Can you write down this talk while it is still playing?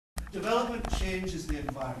development changes the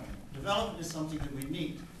environment. Development is something that we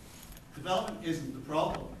need. Development isn't the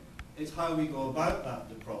problem. It's how we go about that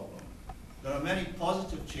the problem. There are many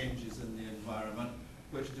positive changes in the environment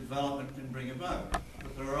which development can bring about,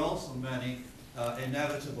 but there are also many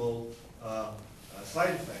inevitable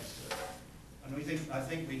side effects to it. And I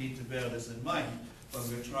think we need to bear this in mind when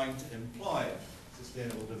we're trying to employ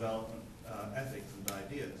sustainable development ethics and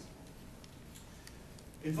ideas.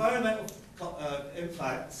 Environmental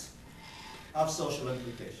impacts have social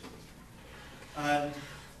implications. And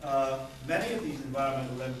many of these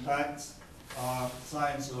environmental impacts are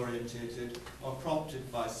science-orientated or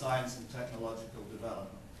prompted by science and technological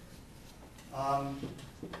development.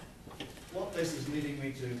 What this is leading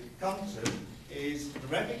me to come to is the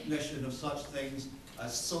recognition of such things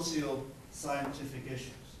as socio-scientific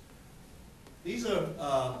issues. These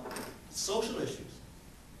are social issues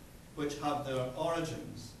which have their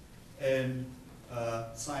origins in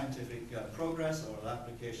scientific progress or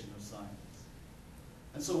application of science.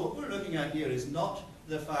 And so what we're looking at here is not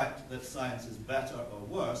the fact that science is better or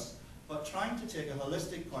worse, but trying to take a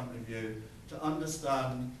holistic point of view to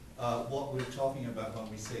understand what we're talking about when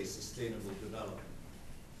we say sustainable development.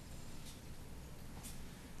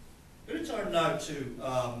 I'm going to turn now to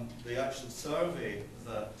the actual survey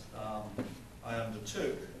that I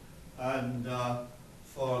undertook. And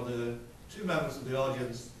for the two members of the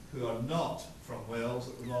audience who are not from Wales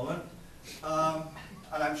at the moment,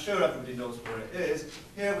 and I'm sure everybody knows where it is,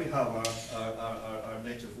 here we have our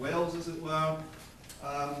native Wales, as it were.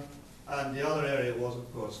 And the other area was,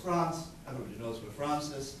 of course, France. Everybody knows where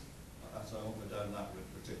France is, so I won't go down that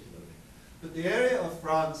route particularly. But the area of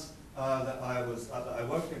France that I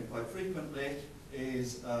work in quite frequently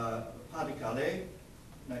is Pas-de-Calais,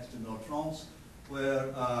 next to North France,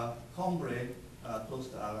 where Cambrai, close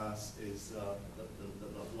to Arras, is the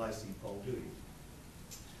Lycée Paul Dewey.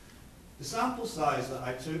 The sample size that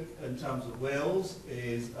I took in terms of Wales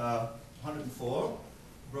is 104,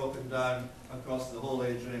 broken down across the whole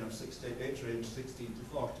age range 16 to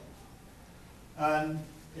 40. And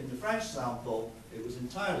in the French sample, it was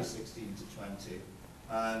entirely 16 to 20,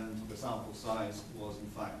 and the sample size was in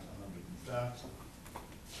fact 130.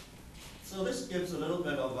 So this gives a little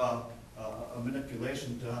bit of a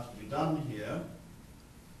manipulation to have to be done here.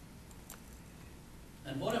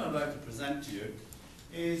 And what I'm about to present to you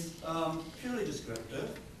is purely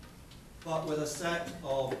descriptive, but with a set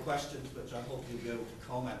of questions which I hope you'll be able to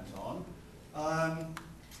comment on.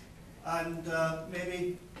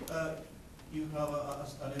 Maybe you have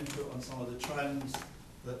an input on some of the trends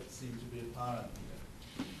that seem to be apparent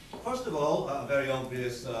here. First of all, very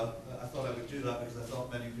obvious, I thought I would do that because I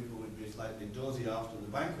thought many people would be slightly dozy after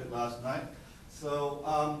the banquet last night. So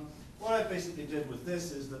what I basically did with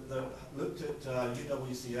this is that looked at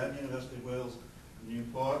UWCN, University of Wales,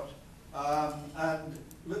 Newport, and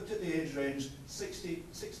looked at the age range 16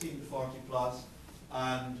 to 40 plus,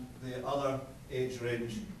 and the other age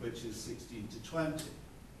range, which is 16 to 20.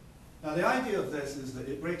 Now the idea of this is that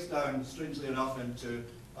it breaks down, strangely enough, into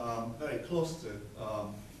very close to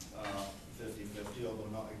 50-50, although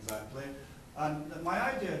not exactly. And my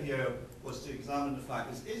idea here was to examine the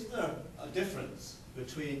fact is there a difference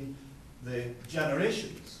between the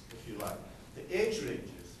generations, if you like, the age ranges,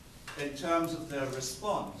 in terms of their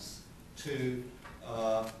response to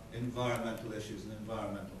environmental issues and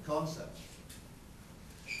environmental concepts.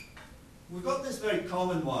 We've got this very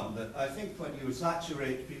common one that I think when you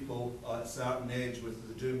saturate people at a certain age with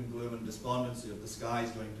the doom, gloom and despondency of the sky's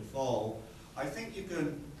going to fall, I think you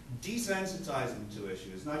can desensitize them to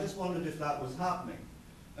issues. And I just wondered if that was happening.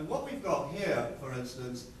 And what we've got here, for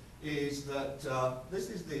instance, is that this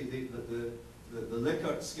is the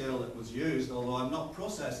Likert scale that was used, although I'm not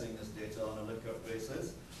processing this data on a Likert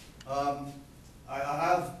basis. I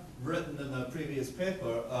have written in a previous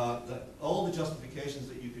paper that all the justifications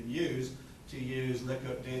that you can use to use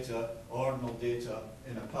Likert data, ordinal data,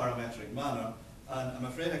 in a parametric manner, and I'm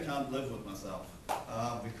afraid I can't live with myself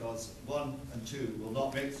because 1 and 2 will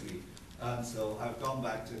not make 3, and so I've gone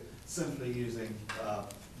back to simply using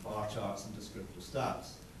bar charts and descriptive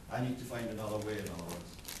stats. I need to find another way, in other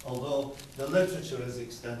words. Although the literature is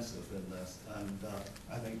extensive in this, and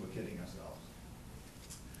I think we're kidding ourselves.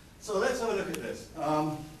 So let's have a look at this.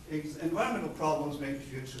 Environmental problems make the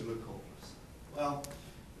future look hopeless. Well,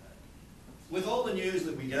 with all the news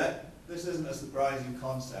that we get, this isn't a surprising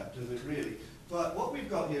concept, is it really? But what we've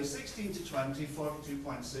got here, 16 to 20,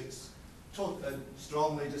 42.6,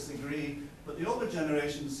 strongly disagree, but the older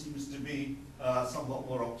generation seems to be somewhat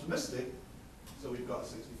more optimistic. So we've got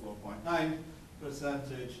 64.9%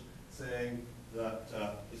 saying that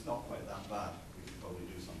it's not quite that bad. We should probably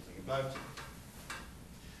do something about it.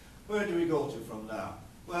 Where do we go to from there?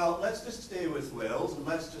 Well, let's just stay with Wales and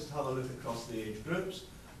let's just have a look across the age groups.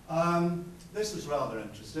 This is rather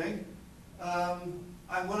interesting.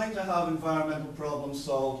 I'm willing to have environmental problems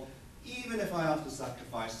solved even if I have to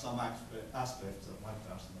sacrifice some aspects of my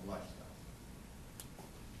personal lifestyle.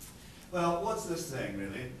 Well, what's this saying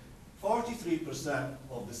really? 43%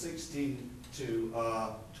 of the 16 to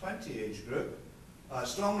 20 age group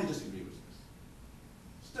strongly disagree with this.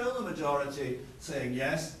 Still the majority saying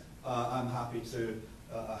yes, I'm happy to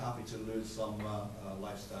lose some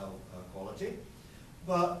lifestyle quality.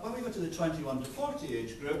 But when we go to the 21 to 40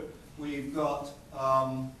 age group, we've got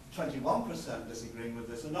 21% disagreeing with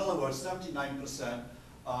this. In other words, 79%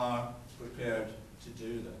 are prepared to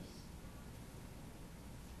do this.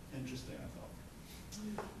 Interesting,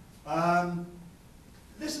 I thought.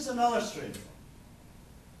 This is another strange one.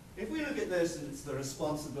 If we look at this, and it's the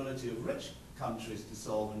responsibility of rich countries to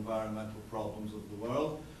solve environmental problems of the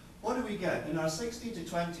world, what do we get? In our 16 to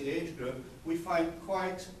 20 age group, we find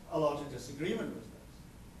quite a lot of disagreement with this.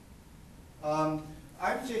 I'm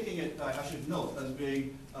taking it, I should note, as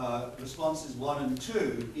being responses 1 and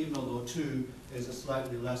 2, even although 2 is a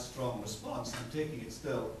slightly less strong response, I'm taking it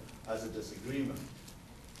still as a disagreement.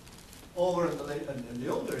 Over in the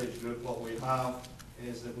older age group, what we have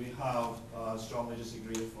is that we have strongly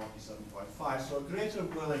disagree of 47.5, so a greater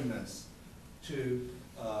willingness to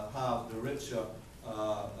have the richer,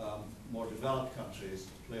 more developed countries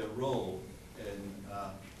play a role in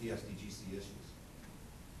ESDGC issues.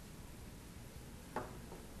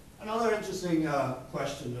 Another interesting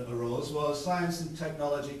question that arose was science and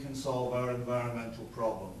technology can solve our environmental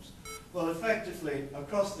problems. Well, effectively,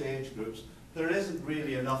 across the age groups, there isn't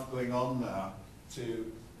really enough going on there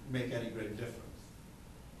to make any great difference.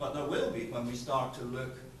 But there will be when we start to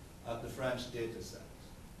look at the French data sets.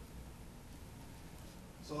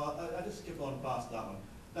 So I'll just skip on past that one.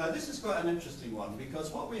 Now, this is quite an interesting one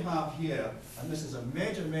because what we have here, and this is a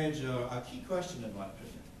a key question in my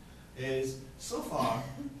opinion, is so far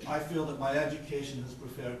I feel that my education has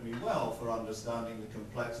prepared me well for understanding the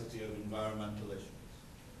complexity of environmental issues.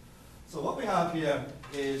 So what we have here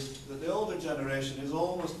is that the older generation is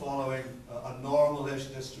almost following a normal-ish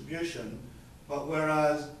distribution, but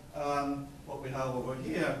whereas what we have over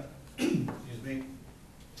here, excuse me,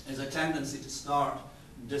 is a tendency to start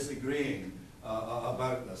disagreeing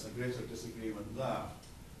about this, a greater disagreement there.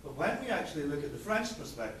 But when we actually look at the French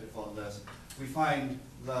perspective on this, we find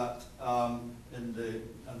that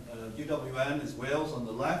UWN is Wales on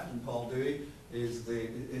the left and Paul Dewey is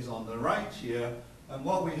on the right here. And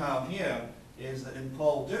what we have here is that in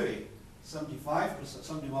Paul Dewey,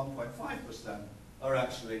 71.5% are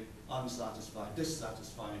actually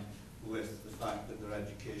dissatisfied with the fact that their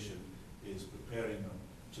education is preparing them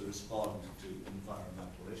to respond to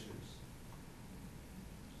environmental issues.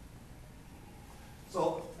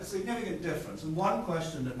 So a significant difference, and one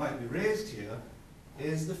question that might be raised here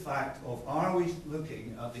is the fact of, are we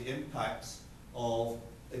looking at the impacts of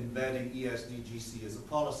embedding ESDGC as a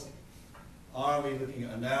policy? Are we looking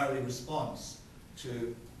at an early response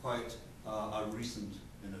to quite a recent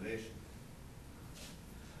innovation?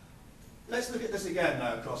 Let's look at this again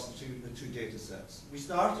now across the two data sets. We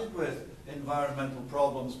started with environmental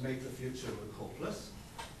problems make the future look hopeless,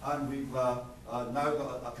 and we've now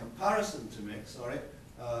got a comparison to make,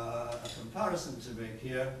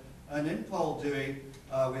 here. And in Paul Dewey,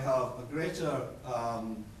 we have a greater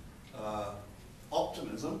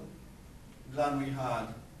optimism than we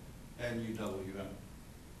had in UWM.